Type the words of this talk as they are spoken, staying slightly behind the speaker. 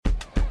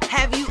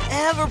Have you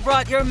ever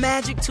brought your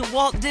magic to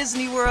Walt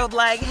Disney World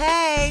like,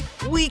 hey,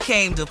 we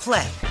came to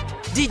play?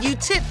 Did you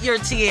tip your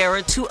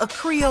tiara to a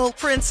Creole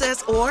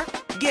princess or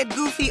get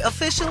goofy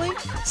officially?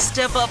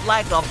 Step up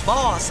like a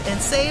boss and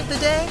save the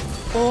day?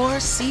 Or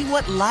see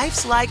what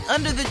life's like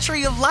under the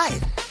tree of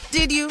life?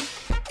 Did you?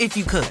 If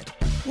you could.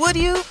 Would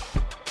you?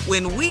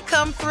 When we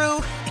come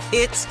through,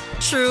 it's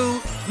true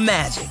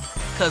magic.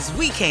 'Cause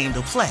we came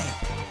to play.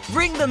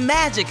 Bring the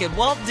magic at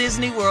Walt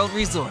Disney World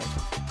Resort.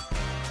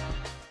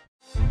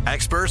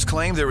 Experts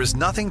claim there is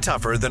nothing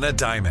tougher than a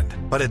diamond.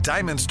 But at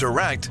Diamonds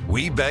Direct,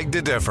 we beg to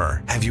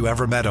differ. Have you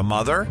ever met a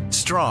mother?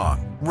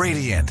 Strong,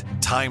 radiant,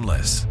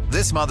 timeless.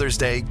 This Mother's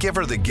Day, give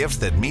her the gift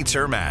that meets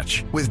her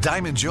match. With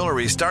diamond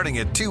jewelry starting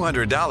at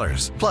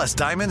 $200. Plus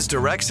Diamonds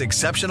Direct's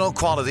exceptional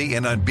quality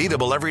and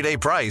unbeatable everyday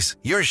price,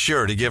 you're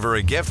sure to give her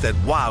a gift that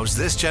wows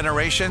this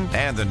generation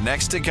and the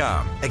next to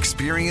come.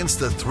 Experience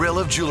the thrill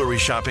of jewelry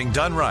shopping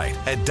done right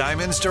at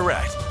Diamonds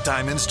Direct.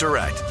 Diamonds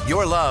Direct.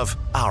 Your love,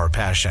 our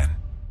passion.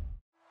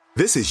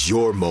 This is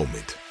your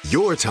moment,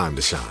 your time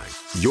to shine,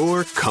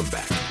 your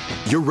comeback.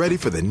 You're ready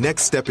for the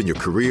next step in your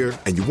career,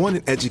 and you want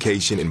an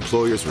education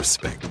employers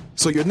respect.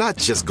 So you're not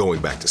just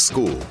going back to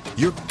school,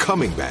 you're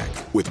coming back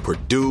with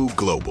Purdue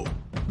Global.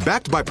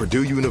 Backed by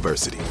Purdue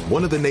University,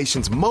 one of the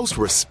nation's most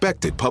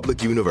respected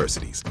public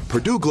universities,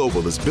 Purdue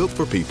Global is built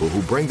for people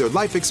who bring their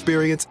life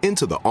experience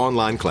into the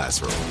online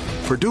classroom.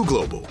 Purdue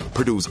Global,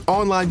 Purdue's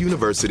online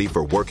university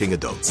for working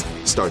adults.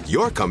 Start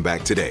your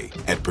comeback today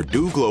at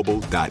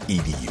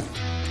purdueglobal.edu.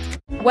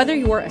 Whether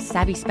you're a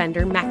savvy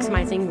spender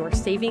maximizing your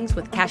savings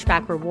with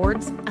cashback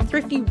rewards, a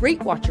thrifty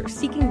rate watcher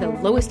seeking the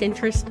lowest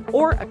interest,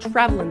 or a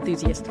travel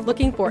enthusiast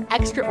looking for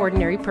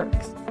extraordinary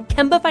perks,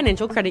 Kemba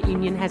Financial Credit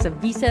Union has a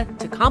visa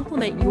to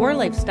complement your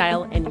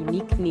lifestyle and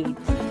unique needs.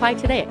 Apply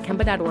today at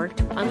Kemba.org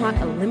to unlock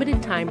a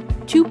limited time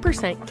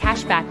 2%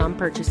 cash back on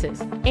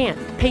purchases and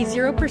pay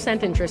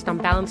 0% interest on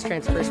balance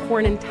transfers for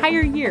an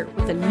entire year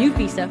with a new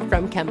visa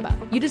from Kemba.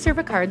 You deserve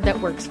a card that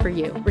works for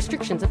you.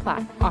 Restrictions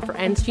apply. Offer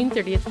ends June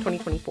 30th,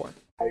 2024.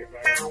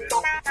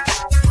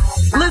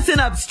 Listen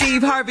up,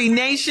 Steve Harvey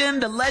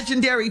Nation. The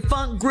legendary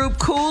funk group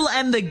Kool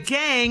and the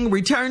Gang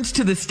returns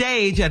to the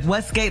stage at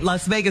Westgate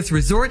Las Vegas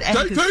Resort and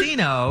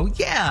Casino.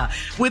 Yeah,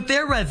 with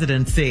their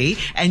residency.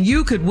 And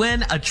you could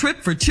win a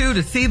trip for two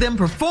to see them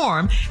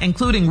perform,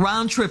 including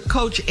round-trip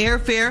coach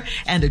airfare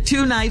and a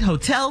 2-night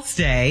hotel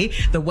stay.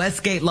 The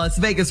Westgate Las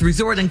Vegas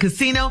Resort and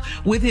Casino,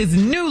 with his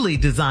newly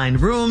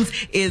designed rooms,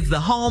 is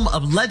the home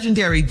of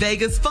legendary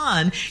Vegas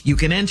fun. You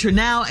can enter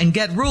now and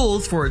get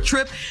rules for a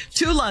trip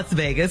to Las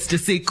Vegas to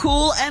see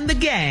Kool and the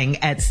Gang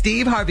at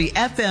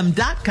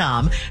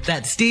SteveHarveyFM.com.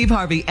 That's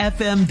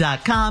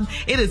SteveHarveyFM.com.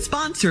 It is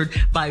sponsored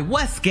by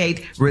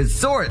Westgate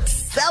Resorts.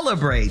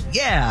 Celebrate.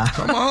 Yeah.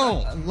 Come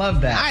on. I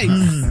love that.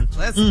 Nice.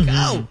 Let's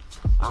go.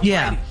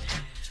 Yeah.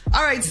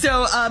 All right,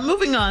 so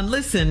moving on.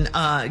 Listen,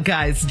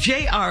 guys,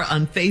 JR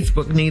on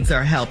Facebook needs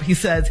our help. He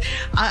says,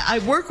 I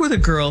work with a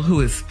girl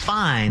who is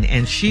fine,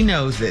 and she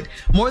knows it.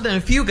 More than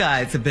a few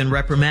guys have been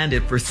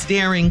reprimanded for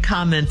staring,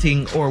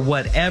 commenting, or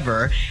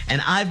whatever,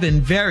 and I've been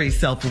very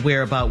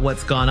self-aware about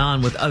what's gone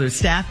on with other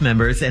staff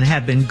members and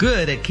have been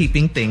good at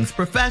keeping things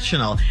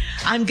professional.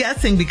 I'm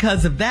guessing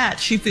because of that,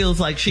 she feels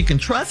like she can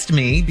trust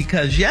me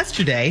because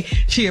yesterday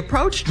she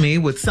approached me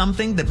with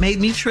something that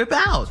made me trip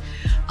out.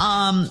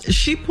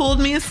 She pulled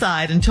me aside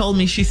and told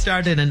me she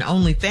started an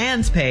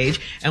OnlyFans page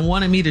and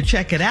wanted me to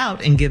check it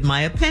out and give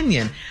my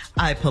opinion.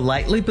 I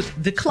politely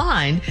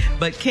declined,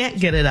 but can't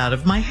get it out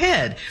of my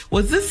head.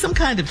 Was this some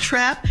kind of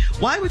trap?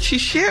 Why would she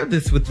share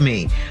this with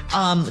me?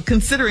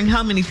 Considering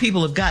how many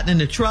people have gotten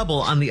into trouble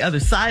on the other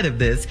side of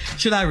this,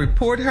 should I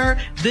report her?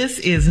 This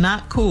is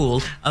not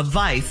cool.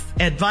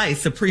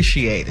 Advice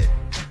appreciated.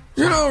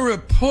 You don't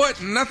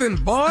report nothing,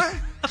 boy.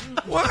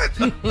 What?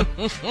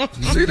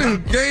 She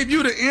done gave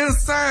you the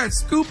inside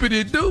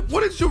scoopity-doop.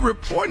 What is you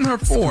reporting her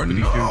for?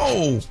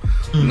 No.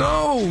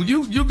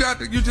 You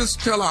just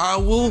tell her, I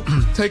will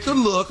take a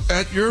look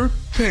at your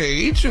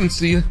page and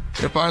see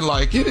if I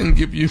like it and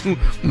give you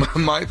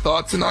my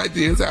thoughts and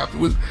ideas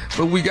afterwards.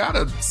 But we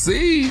gotta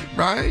see,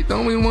 right?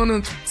 Don't we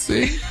want to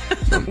see?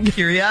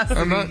 Curiosity,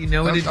 you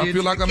know what it is. I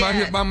feel like I'm out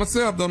here by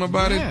myself. Don't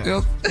nobody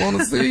else want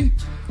to see?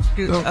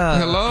 Hello?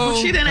 Well,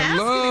 she didn't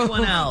ask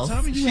anyone else.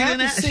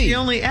 She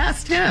only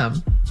asked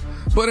him.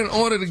 But in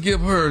order to give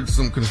her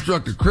some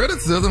constructive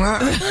criticism,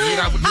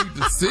 I would need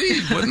to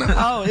see, wouldn't I?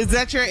 Oh, is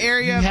that your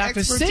area of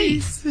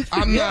expertise?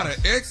 I'm not an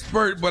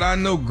expert, but I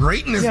know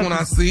greatness when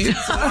I see it.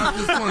 So I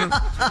just want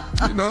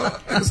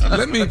to,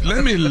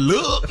 let me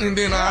look, and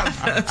then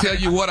I'll tell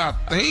you what I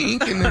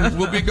think, and then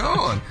we'll be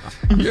gone.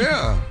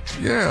 Yeah.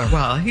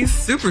 Well, he's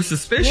super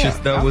suspicious,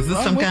 though. Was this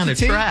some kind of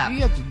trap?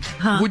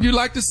 Would you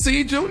like to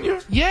see, Junior?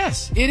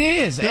 Yes, it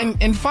is,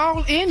 and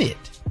fall in it.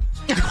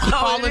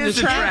 Fall in the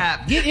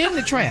trap. Get in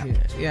the trap.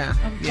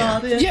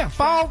 Yeah.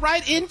 Fall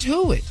right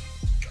into it.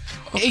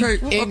 Okay.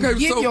 And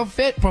give your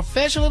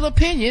professional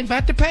opinion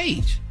about the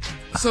page.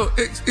 So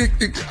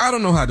I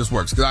don't know how this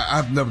works because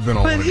I've never been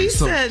on one of these.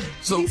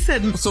 He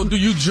said. So do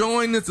you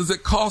join this? Does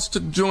it cost to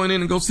join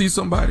in and go see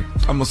somebody?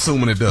 I'm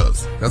assuming it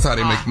does. That's how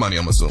they make money.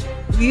 I'm assuming.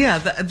 Yeah,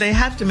 they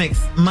have to make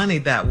money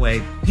that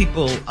way.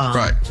 People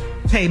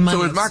pay money.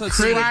 So is my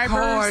credit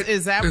card?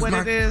 Is that what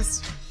it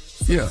is?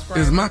 Yeah.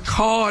 Is my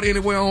card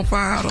anywhere on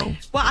file though?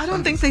 Well, I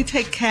don't think they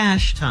take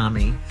cash,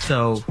 Tommy.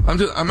 So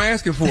I'm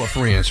asking for a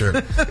friend,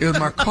 sure. Is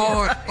my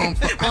card on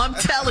file? Well, I'm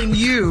telling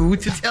you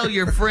to tell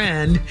your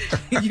friend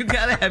you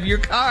gotta have your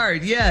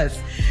card. Yes.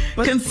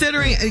 But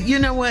considering, you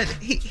know what?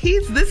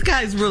 This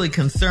guy's really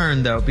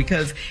concerned though,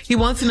 because he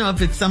wants to know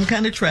if it's some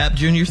kind of trap.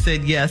 Junior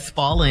said yes,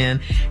 fall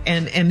in.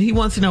 And he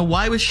wants to know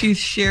why would she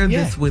share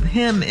this with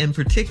him in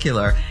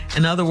particular?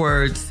 In other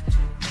words,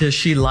 does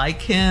she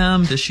like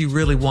him? Does she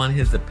really want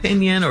his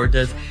opinion? Or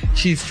is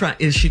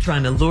she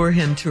trying to lure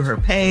him to her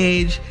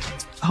page,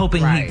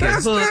 hoping he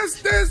gets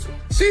hooked?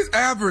 She's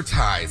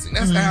advertising.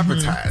 That's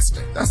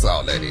advertisement. That's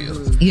all that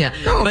is. Yeah.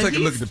 Go take a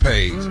look at the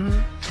page.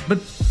 But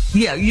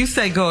yeah, you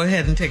say go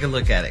ahead and take a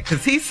look at it.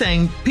 Because he's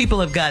saying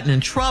people have gotten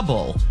in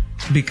trouble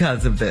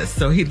because of this.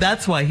 So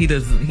that's why he's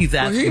asking.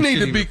 Well, he need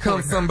to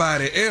become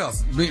somebody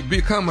else.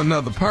 Become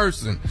another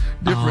person.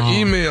 Different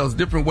emails,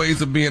 different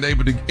ways of being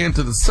able to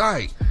enter the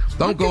site.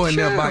 Don't go in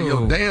there by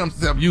your damn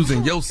self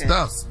using your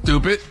stuff,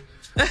 stupid.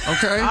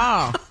 Okay.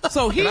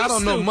 So he's I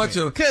don't know much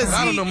of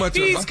because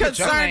he's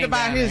concerned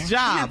about his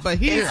job, but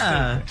he's.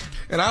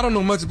 And I don't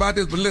know much about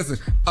this, but listen,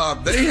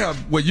 they have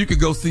where you could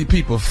go see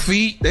people's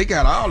feet. They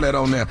got all that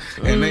on there.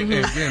 And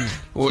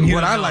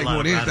what I like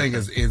more than anything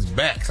is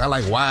backs. I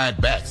like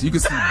wide backs. You can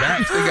see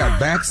backs. They got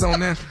backs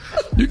on there.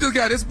 You just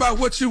got, it's about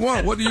what you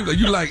want. What do you like?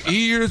 You like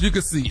ears? You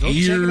can see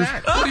ears.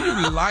 What do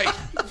you like?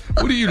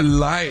 What do you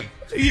like?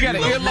 You got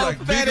an earlobe like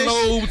fetish. Big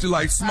lobes, you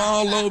like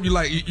small lobe, you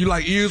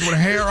like ears with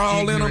hair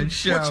all in them.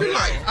 Show. What you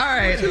like? All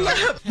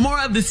right. More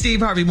of the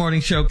Steve Harvey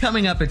Morning Show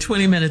coming up at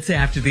 20 minutes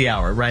after the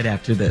hour, right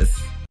after this.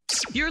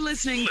 You're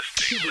listening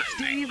to the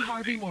Steve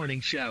Harvey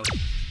Morning Show.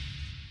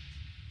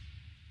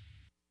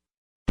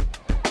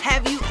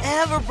 Have you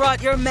ever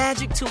brought your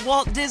magic to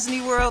Walt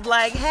Disney World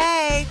like,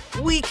 hey,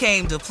 we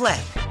came to play?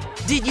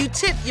 Did you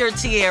tip your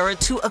tiara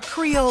to a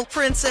Creole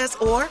princess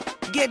or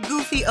get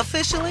goofy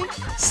officially?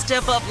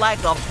 Step up like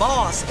a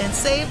boss and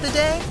save the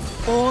day?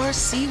 Or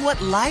see what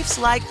life's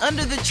like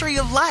under the tree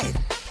of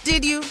life?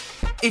 Did you?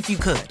 If you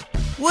could.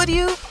 Would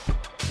you?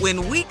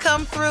 When we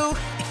come through,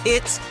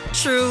 it's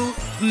true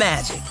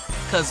magic.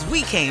 'Cause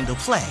we came to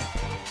play.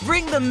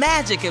 Bring the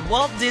magic at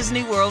Walt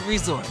Disney World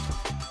Resort.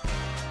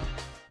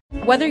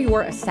 Whether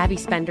you're a savvy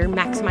spender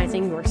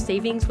maximizing your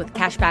savings with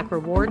cashback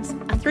rewards,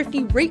 a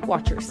thrifty rate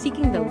watcher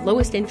seeking the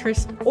lowest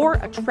interest, or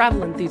a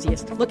travel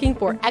enthusiast looking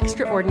for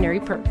extraordinary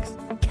perks,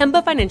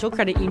 Kemba Financial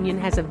Credit Union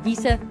has a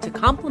visa to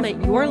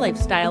complement your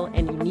lifestyle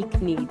and unique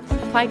needs.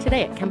 Apply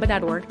today at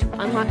Kemba.org to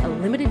unlock a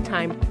limited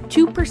time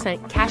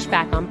 2% cash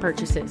back on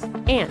purchases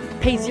and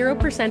pay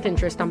 0%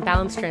 interest on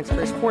balance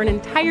transfers for an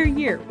entire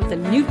year with a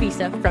new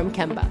visa from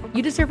Kemba.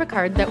 You deserve a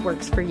card that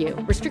works for you.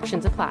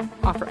 Restrictions apply.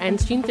 Offer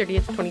ends June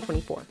 30th,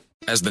 2024.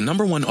 As the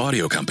 #1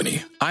 audio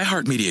company,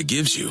 iHeartMedia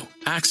gives you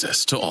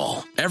access to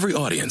all. Every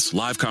audience,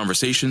 live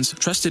conversations,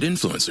 trusted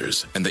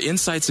influencers, and the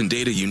insights and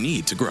data you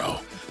need to grow.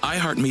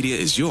 iHeartMedia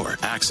is your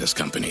access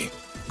company.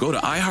 Go to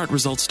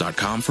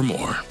iHeartResults.com for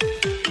more.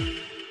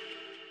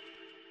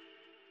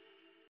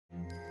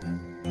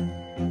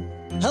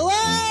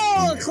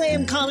 Hello,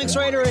 acclaimed comics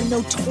writer and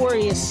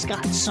notorious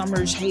Scott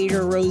Summers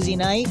hater, Rosie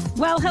Knight.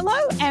 Well, hello,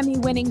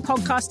 Emmy-winning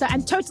podcaster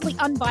and totally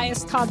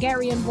unbiased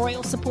Targaryen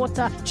royal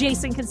supporter,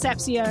 Jason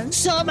Concepcion.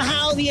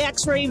 Somehow the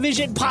X-Ray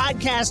Vision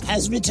podcast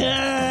has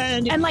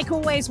returned. And like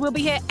always, we'll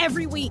be here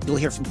every week. You'll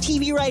hear from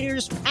TV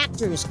writers,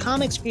 actors,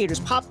 comics creators,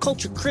 pop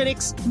culture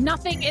critics.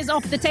 Nothing is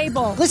off the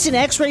table. Listen to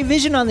X-Ray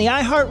Vision on the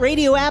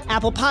iHeartRadio app,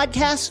 Apple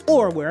Podcasts,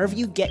 or wherever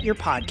you get your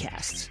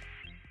podcasts.